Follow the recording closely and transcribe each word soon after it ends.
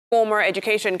Former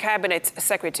Education Cabinet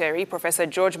Secretary Professor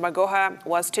George Magoha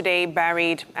was today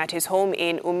buried at his home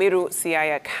in Umiru,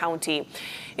 Siaya County.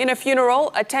 In a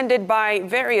funeral attended by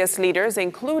various leaders,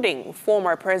 including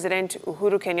former President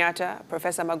Uhuru Kenyatta,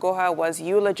 Professor Magoha was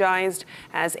eulogized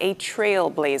as a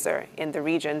trailblazer in the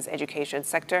region's education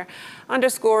sector,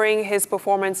 underscoring his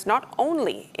performance not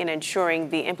only in ensuring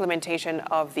the implementation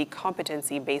of the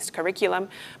competency-based curriculum,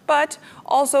 but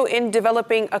also in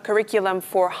developing a curriculum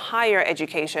for higher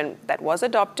education that was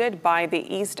adopted by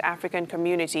the East African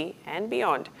community and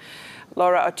beyond.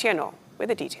 Laura Otieno with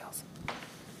the details.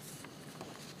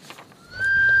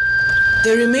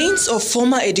 The remains of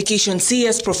former Education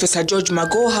CS Professor George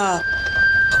Magoha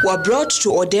were brought to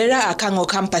Odera Akango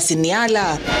campus in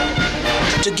Nyala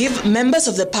to give members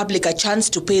of the public a chance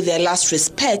to pay their last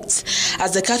respects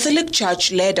as the Catholic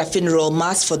Church led a funeral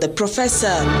mass for the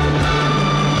professor.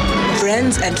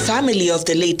 Friends and family of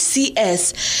the late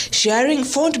CS sharing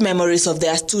fond memories of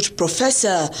the astute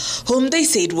professor, whom they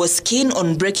said was keen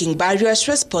on breaking barriers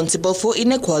responsible for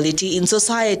inequality in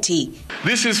society.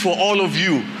 This is for all of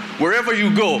you. Wherever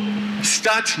you go,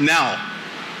 start now.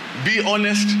 Be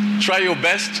honest, try your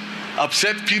best,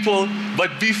 upset people,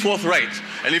 but be forthright.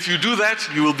 And if you do that,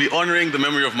 you will be honoring the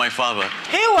memory of my father.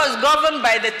 He was governed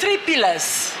by the three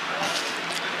pillars.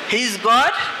 His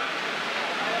God,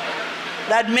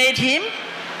 that made him,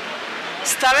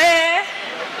 Starehe,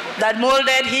 that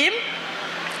molded him,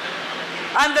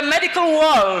 and the medical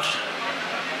world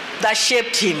that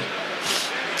shaped him.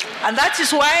 And that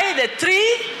is why the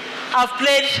three have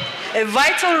played a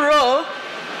vital role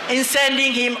in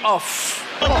sending him off.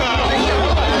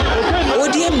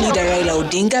 ODM leader Raila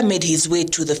Odinga made his way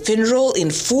to the funeral in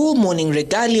full mourning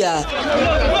regalia,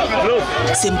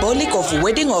 symbolic of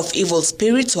wedding of evil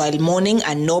spirits while mourning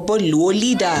a noble Luo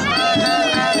leader.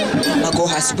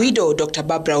 Magoha's widow, Dr.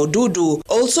 Barbara Odudu,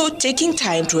 also taking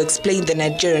time to explain the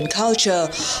Nigerian culture,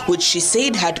 which she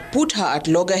said had put her at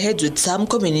loggerheads with some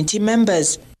community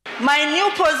members. My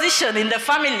new position in the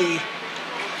family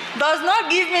does not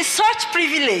give me such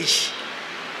privilege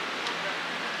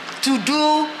to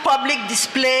do public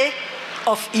display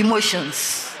of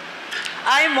emotions.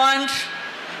 I mourned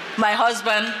my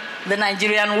husband the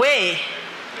Nigerian way,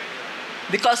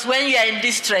 because when you are in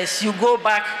distress, you go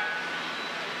back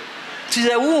to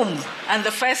the womb, and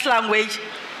the first language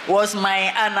was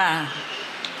my Anna.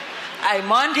 I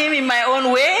mourned him in my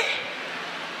own way.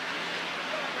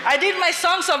 I did my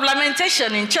songs of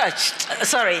lamentation in church,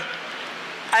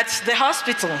 at the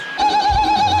hospital.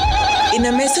 In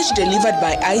a message delivered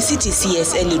by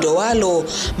ICTCS Eludowalo,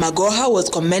 Magoha was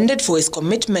commended for his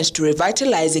commitment to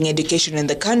revitalizing education in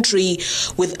the country,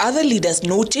 with other leaders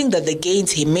noting that the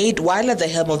gains he made while at the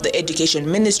helm of the education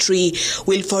ministry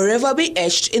will forever be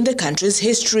etched in the country's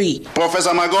history.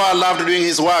 Professor Magoha loved doing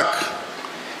his work.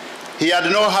 He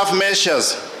had no half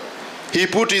measures. He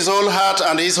put his whole heart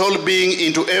and his whole being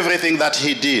into everything that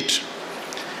he did.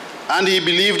 And he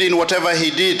believed in whatever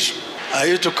he did. I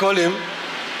used to call him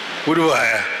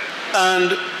Uruwaya.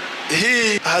 And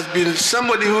he has been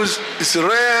somebody who is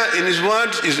rare in his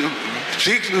words,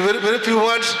 speaks very, very few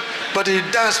words, but he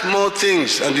does more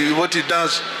things, and what he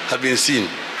does has been seen.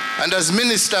 And as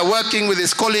minister, working with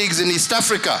his colleagues in East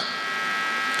Africa,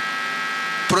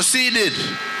 proceeded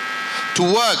to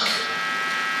work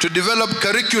to develop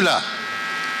curricula,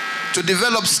 to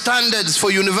develop standards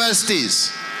for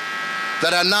universities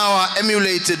that are now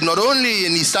emulated not only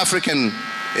in the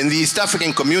East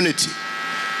African community,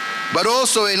 but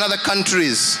also in other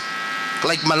countries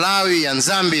like Malawi and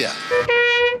Zambia.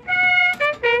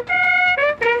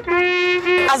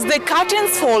 As the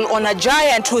curtains fall on a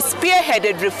giant who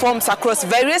spearheaded reforms across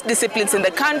various disciplines in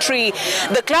the country,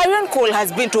 the clarion call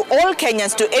has been to all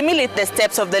Kenyans to emulate the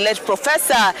steps of the late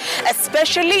professor,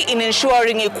 especially in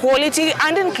ensuring equality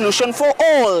and inclusion for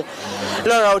all.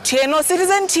 Laura Otieno,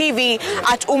 Citizen TV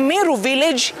at Umiru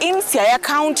village in Siaya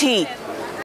County.